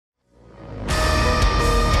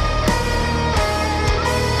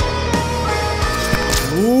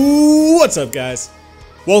What's up, guys?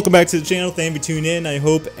 Welcome back to the channel. Thank you for tuning in. I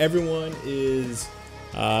hope everyone is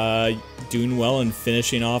doing well and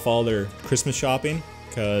finishing off all their Christmas shopping,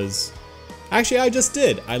 because actually I just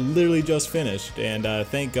did. I literally just finished, and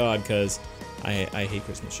thank God, because I hate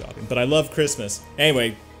Christmas shopping, but I love Christmas.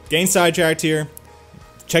 Anyway, getting sidetracked here.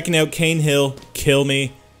 Checking out Cane Hill, Kill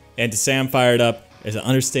Me, and to say I'm fired up is an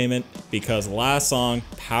understatement, because the last song,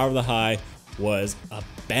 Power of the High, was a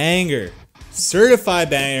banger. Certified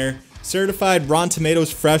banger. Certified Rotten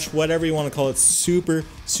Tomatoes fresh, whatever you want to call it. Super,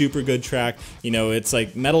 super good track. You know, it's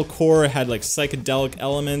like metalcore, it had like psychedelic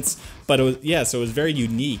elements, but it was, yeah, so it was very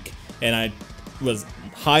unique. And I was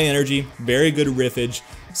high energy, very good riffage.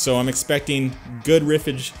 So I'm expecting good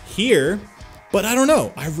riffage here, but I don't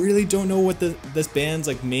know. I really don't know what this band's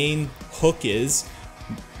like main hook is.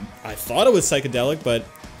 I thought it was psychedelic, but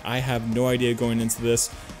I have no idea going into this.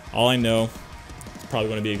 All I know, it's probably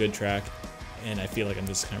going to be a good track. And I feel like I'm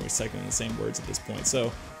just kind of recycling the same words at this point.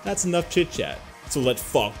 So that's enough chit chat. So let's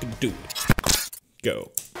fucking do it.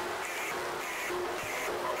 Go.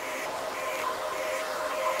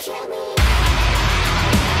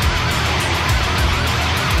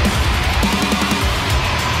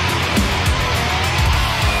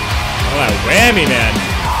 Oh, that whammy, man.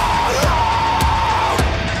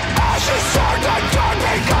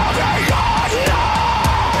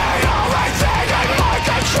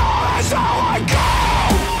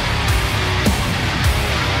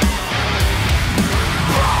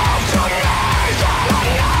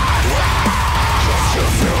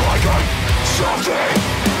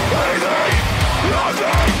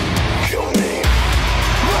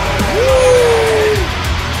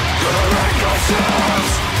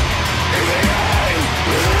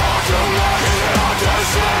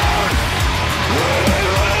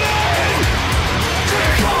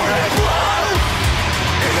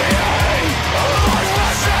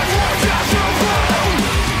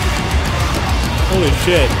 Holy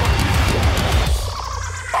shit.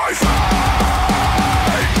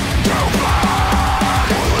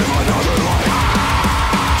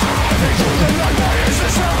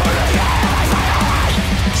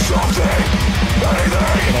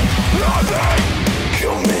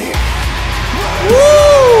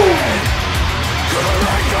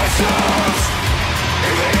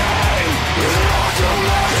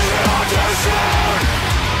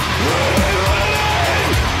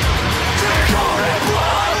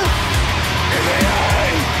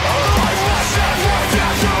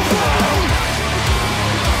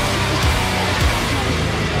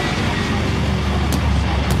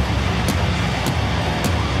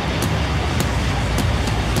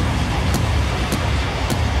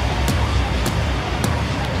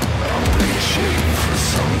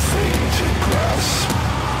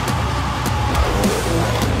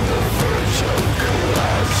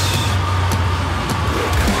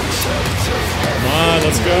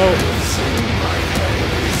 Let's go.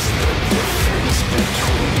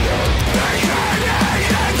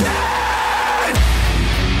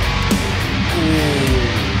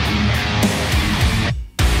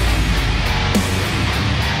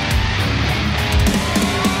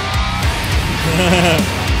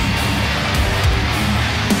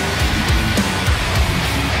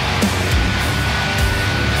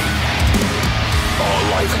 All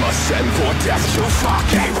life must send for death to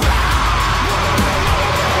fucking blood.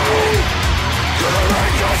 Gonna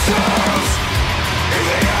rank ourselves in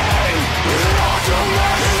the end with an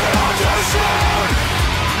automatic understand.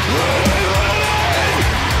 Living,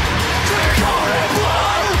 drink our red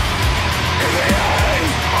blood. In the end,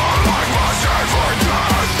 our life must end for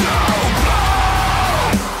death to blood.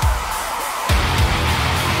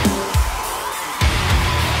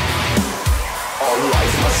 Our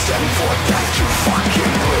life must end for death to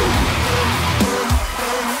fucking blue.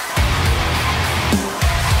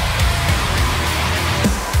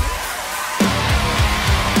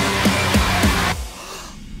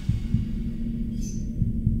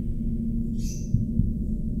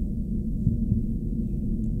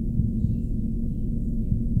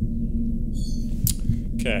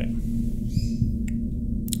 Okay.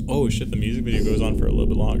 Oh shit, the music video goes on for a little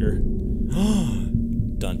bit longer.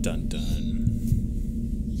 Dun dun dun.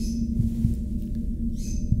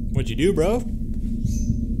 What'd you do, bro?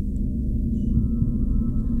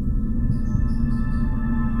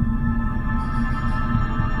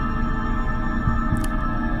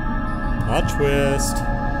 Plot twist.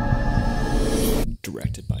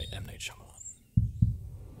 Directed by M. Night Shyamalan.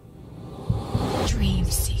 Dream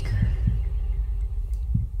Seeker.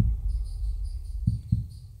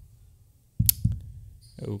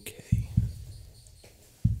 Okay.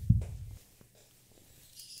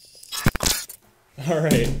 All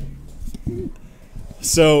right.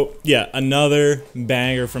 So yeah, another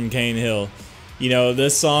banger from Cane Hill. You know,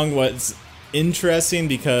 this song was interesting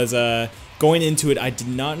because going into it, I did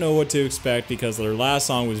not know what to expect because their last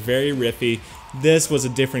song was very riffy. This was a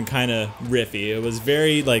different kind of riffy. It was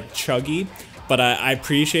very like chuggy, but I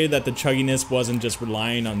appreciated that the chugginess wasn't just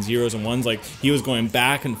relying on zeros and ones. Like he was going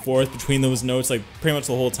back and forth between those notes like pretty much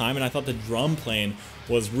the whole time, and I thought the drum playing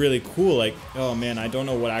was really cool. Like, oh man, I don't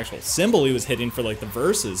know what actual cymbal he was hitting for like the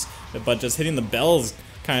verses, but just hitting the bells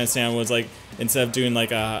kind of sound was like, instead of doing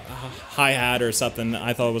like a hi-hat or something,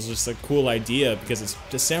 I thought it was just a cool idea because it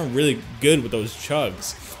just sounded really good with those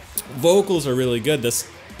chugs. Vocals are really good. This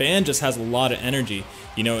band just has a lot of energy.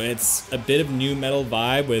 You know, it's a bit of new metal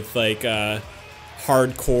vibe with like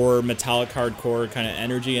hardcore, metallic hardcore kind of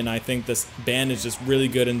energy, and I think this band is just really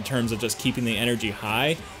good in terms of just keeping the energy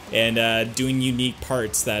high and doing unique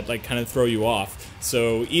parts that like kind of throw you off.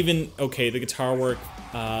 So even, okay, the guitar work,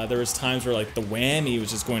 there was times where like the whammy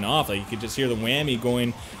was just going off, like you could just hear the whammy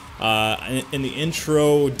going in the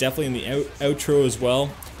intro, definitely in the outro as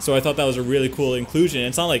well. So I thought that was a really cool inclusion.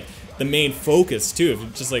 It's not like the main focus too,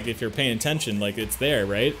 just like if you're paying attention, like it's there,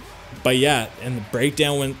 right? But yeah, and the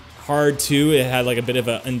breakdown went hard too. It had like a bit of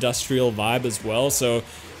an industrial vibe as well. So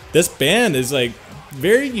this band is like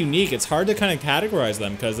very unique. It's hard to kind of categorize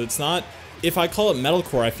them because it's not, if I call it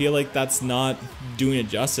metalcore, I feel like that's not doing it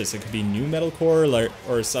justice. It could be new metalcore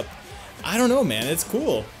or something. I don't know, man. It's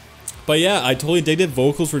cool. But yeah, I totally digged it.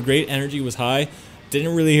 Vocals were great. Energy was high.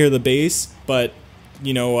 Didn't really hear the bass, but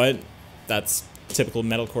you know what? That's typical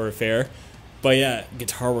metalcore affair. But yeah,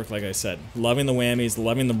 guitar work, like I said. Loving the whammies,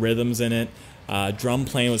 loving the rhythms in it. Drum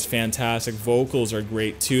playing was fantastic. Vocals are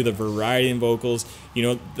great too. The variety in vocals. You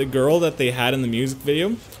know, the girl that they had in the music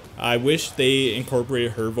video, I wish they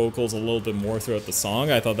incorporated her vocals a little bit more throughout the song.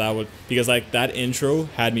 I thought that would, because like that intro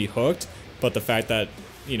had me hooked, but the fact that,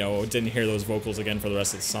 you know, didn't hear those vocals again for the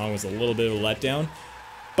rest of the song was a little bit of a letdown.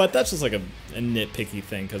 But that's just like a nitpicky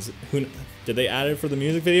thing, because who did they add it for the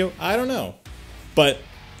music video? I don't know. But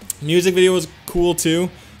music video was cool too.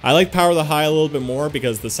 I like Power the High a little bit more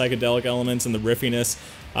because the psychedelic elements and the riffiness.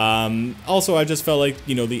 Also, I just felt like,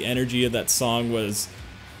 you know, the energy of that song was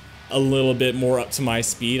a little bit more up to my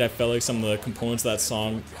speed. I felt like some of the components of that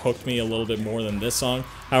song hooked me a little bit more than this song.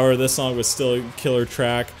 However, this song was still a killer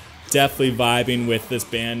track. Definitely vibing with this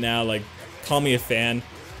band now. Like, call me a fan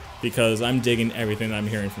because I'm digging everything I'm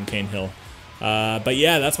hearing from Cane Hill. But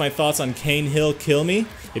yeah, that's my thoughts on Cane Hill Kill Me.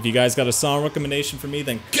 If you guys got a song recommendation for me,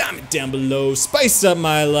 then comment down below. Spice up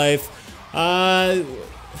my life.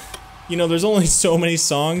 You know, there's only so many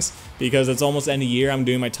songs because it's almost end of year. I'm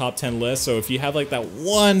doing my top 10 list. So if you have like that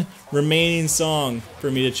one remaining song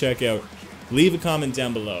for me to check out, leave a comment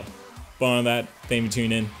down below. But on that, thank you for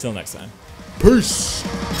tuning in. Till next time. Peace.